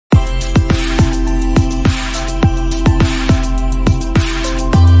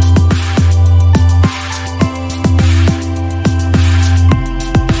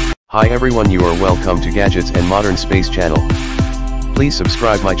Hi everyone, you are welcome to Gadgets and Modern Space channel. Please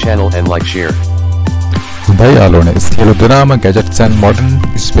subscribe my channel and like share. Bay alone Stellina Gadgets and Modern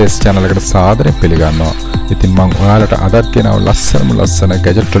Space channel එකට සාදරයෙන් පිළිගන්නවා. ඉතින් මම ඔයාලට අදත් ගෙනව ලස්සන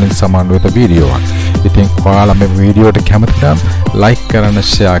gadget වලින් සමාන වීඩියෝ එකක්. ඉතින් ඔයාලා මේ වීඩියෝට කැමති නම් like කරන්න,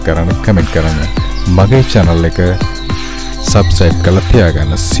 share කරන්න, comment කරන්න. මගේ channel එක subscribe කරලා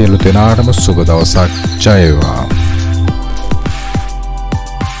තියාගන්න. සියලු දෙනාටම සුබ දවසක්. ජය වේවා.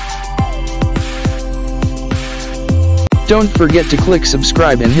 Don't forget to click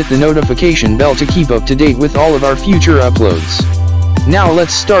subscribe and hit the notification bell to keep up to date with all of our future uploads. Now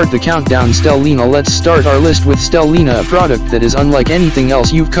let's start the countdown. Stellina. Let's start our list with Stellina, a product that is unlike anything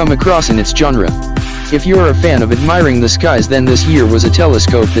else you've come across in its genre. If you're a fan of admiring the skies, then this here was a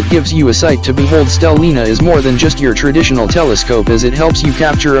telescope that gives you a sight to behold. Stellina is more than just your traditional telescope, as it helps you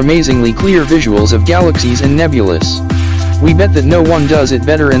capture amazingly clear visuals of galaxies and nebulas. We bet that no one does it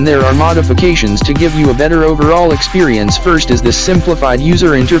better, and there are modifications to give you a better overall experience. First is this simplified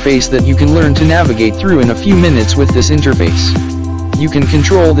user interface that you can learn to navigate through in a few minutes. With this interface, you can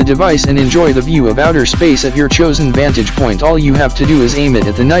control the device and enjoy the view of outer space at your chosen vantage point. All you have to do is aim it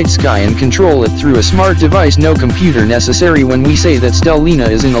at the night sky and control it through a smart device. No computer necessary. When we say that Stellina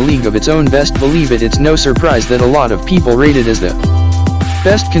is in a league of its own, best believe it. It's no surprise that a lot of people rate it as the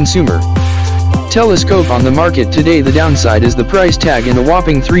best consumer telescope on the market today. The downside is the price tag, in a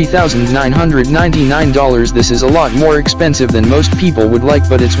whopping $3,999. This is a lot more expensive than most people would like,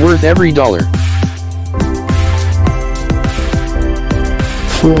 but it's worth every dollar.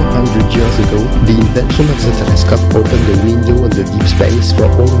 400 years ago, the invention of the telescope opened a window on the deep space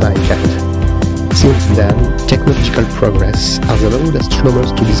for all mankind. Since then, technological progress has allowed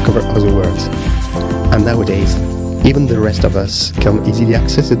astronomers to discover other worlds. And nowadays, even the rest of us can easily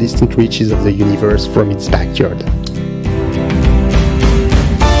access the distant reaches of the universe from its backyard.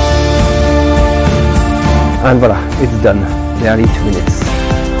 And voila, it's done. Nearly 2 minutes.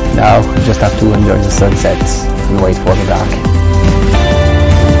 Now, we just have to enjoy the sunset and wait for the dark.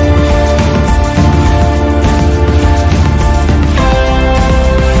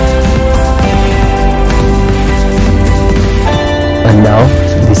 And now,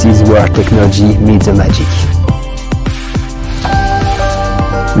 this is where technology meets the magic.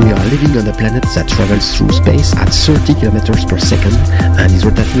 We are living on a planet that travels through space at 30 kilometers per second and is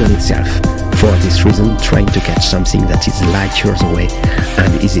rotating on itself. For this reason, trying to catch something that is light years away and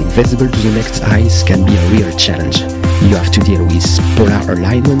is invisible to the naked eyes can be a real challenge. You have to deal with polar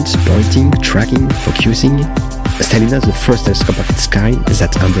alignment, pointing, tracking, focusing. Stellina is the first telescope of its kind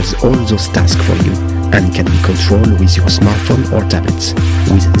that handles all those tasks for you and can be controlled with your smartphone or tablet.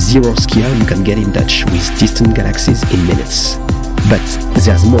 With zero skill, you can get in touch with distant galaxies in minutes. But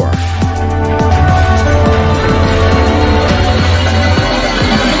there's more.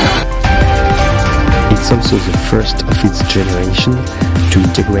 It's also the first of its generation to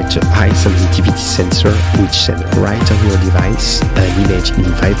integrate a high sensitivity sensor which sends right on your device an image in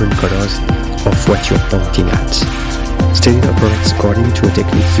vibrant colors of what you're pointing at. Stellina operates according to a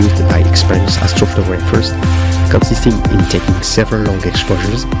technique used by experienced astrophotographers, consisting in taking several long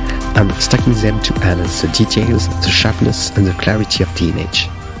exposures and stacking them to enhance the details, the sharpness and the clarity of the image.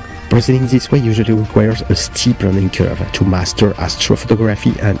 Proceeding this way usually requires a steep learning curve to master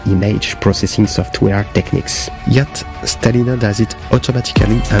astrophotography and image processing software techniques. Yet, Stellina does it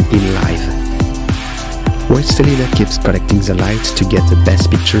automatically and in live. While Stellina keeps collecting the light to get the best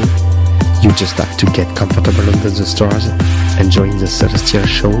picture, you just have to get comfortable under the stars, enjoying the celestial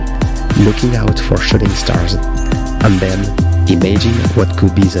show, looking out for shooting stars, and then imagine what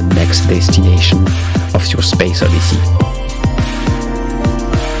could be the next destination of your space odyssey.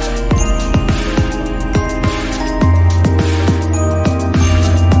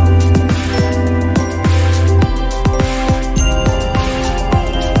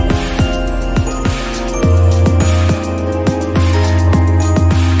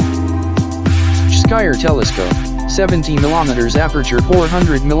 Gskyer Telescope, 70mm aperture,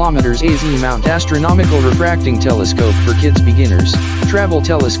 400mm AZ mount, astronomical refracting telescope for kids, beginners, travel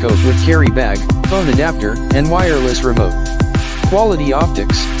telescope with carry bag, phone adapter, and wireless remote. Quality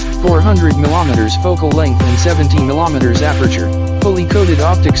optics, 400mm focal length and 70mm aperture, fully coated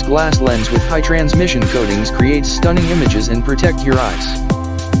optics glass lens with high transmission coatings creates stunning images and protect your eyes.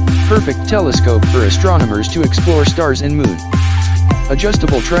 Perfect telescope for astronomers to explore stars and moon.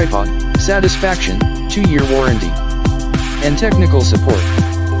 Adjustable tripod, satisfaction, 2-year warranty, and technical support.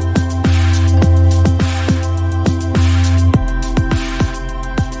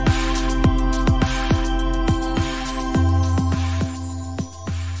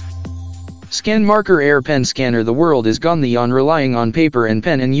 Scanmaker Air Pen Scanner. The world is gone beyond relying on paper and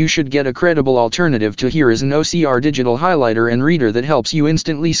pen, and you should get a credible alternative to. Here is an OCR digital highlighter and reader that helps you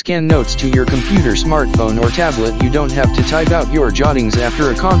instantly scan notes to your computer, smartphone or tablet. You don't have to type out your jottings after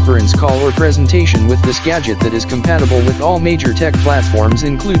a conference call or presentation with this gadget that is compatible with all major tech platforms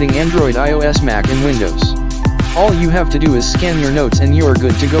including Android, iOS, Mac and Windows. All you have to do is scan your notes and you're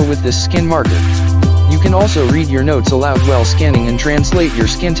good to go with this Scanmaker. You can also read your notes aloud while scanning and translate your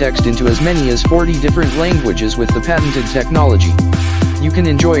scan text into as many as 40 different languages with the patented technology. You can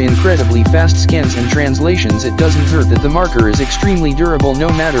enjoy incredibly fast scans and translations. It doesn't hurt that the marker is extremely durable. No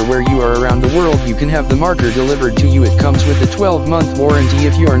matter where you are around the world, you can have the marker delivered to you. It comes with a 12-month warranty.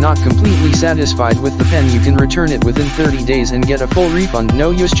 If you are not completely satisfied with the pen, you can return it within 30 days and get a full refund.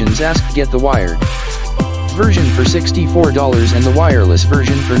 No questions asked. Get the wired version for $64 and the wireless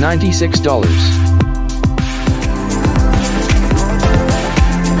version for $96.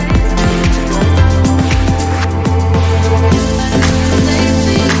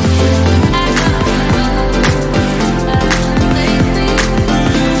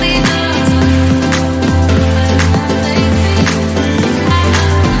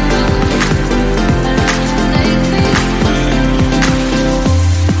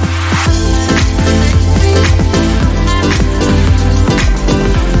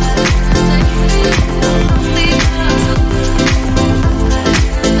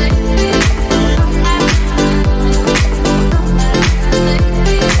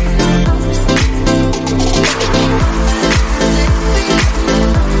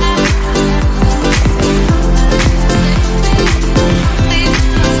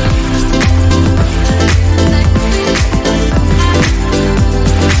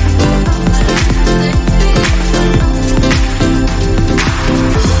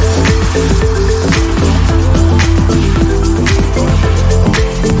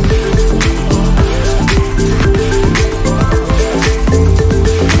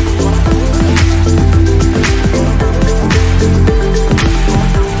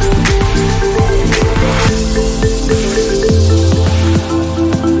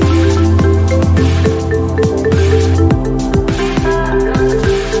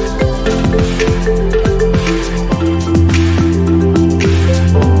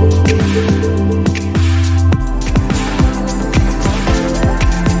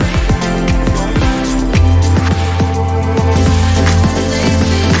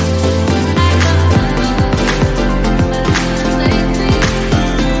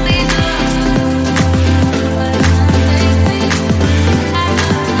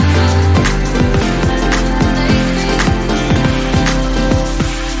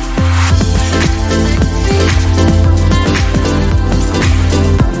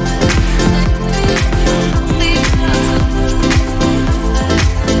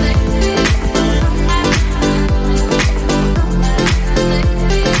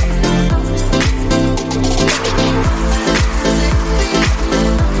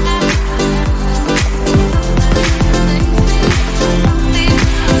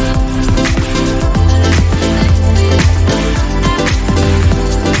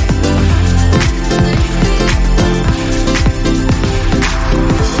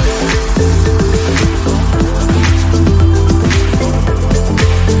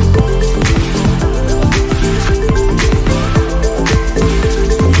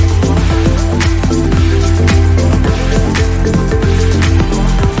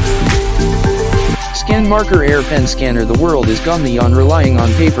 Scanmaker Air Pen Scanner. The world is gone beyond relying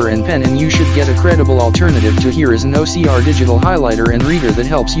on paper and pen, and you should get a credible alternative to. Here is an OCR digital highlighter and reader that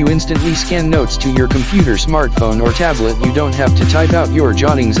helps you instantly scan notes to your computer, smartphone or tablet. You don't have to type out your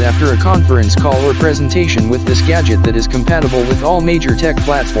jottings after a conference call or presentation with this gadget that is compatible with all major tech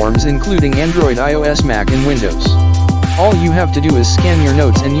platforms including Android, iOS, Mac and Windows. All you have to do is scan your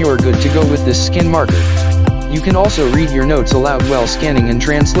notes and you're good to go with this Scanmaker. You can also read your notes aloud while scanning and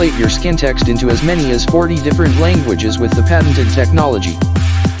translate your scan text into as many as 40 different languages with the patented technology.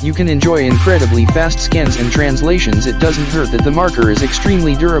 You can enjoy incredibly fast scans and translations. It doesn't hurt that the marker is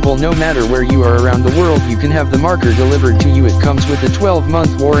extremely durable. No matter where you are around the world, you can have the marker delivered to you. It comes with a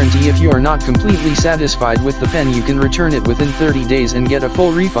 12-month warranty. If you are not completely satisfied with the pen, you can return it within 30 days and get a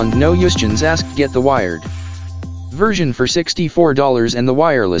full refund. No questions asked. Get the wired version for $64 and the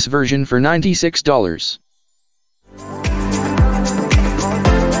wireless version for $96.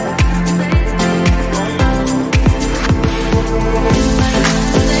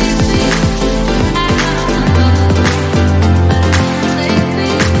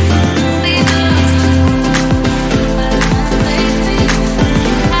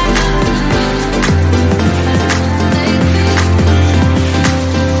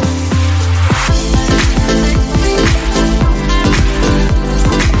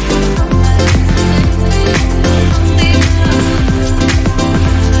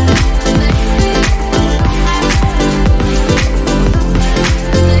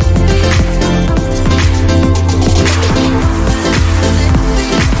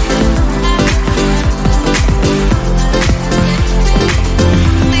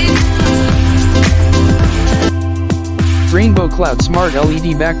 Cloud Smart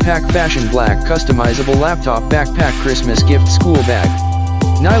LED Backpack Fashion Black Customizable Laptop Backpack Christmas Gift School Bag.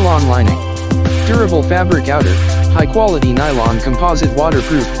 Nylon lining. Durable fabric outer, high-quality nylon composite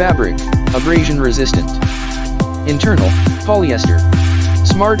waterproof fabric, abrasion resistant. Internal, polyester.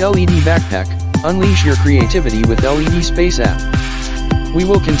 Smart LED Backpack, unleash your creativity with LED Space app. We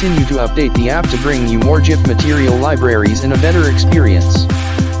will continue to update the app to bring you more GIF material libraries and a better experience.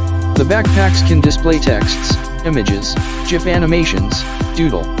 The backpacks can display texts, images, GIF animations,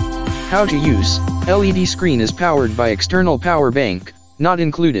 doodle. How to use, LED screen is powered by external power bank, not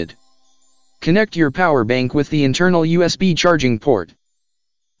included. Connect your power bank with the internal USB charging port.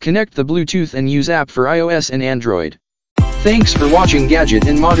 Connect the Bluetooth and use app for iOS and Android. Thanks for watching Gadget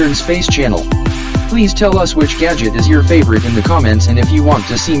and Modern Space channel. Please tell us which gadget is your favorite in the comments, and if you want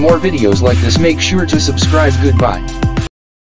to see more videos like this, make sure to subscribe. Goodbye.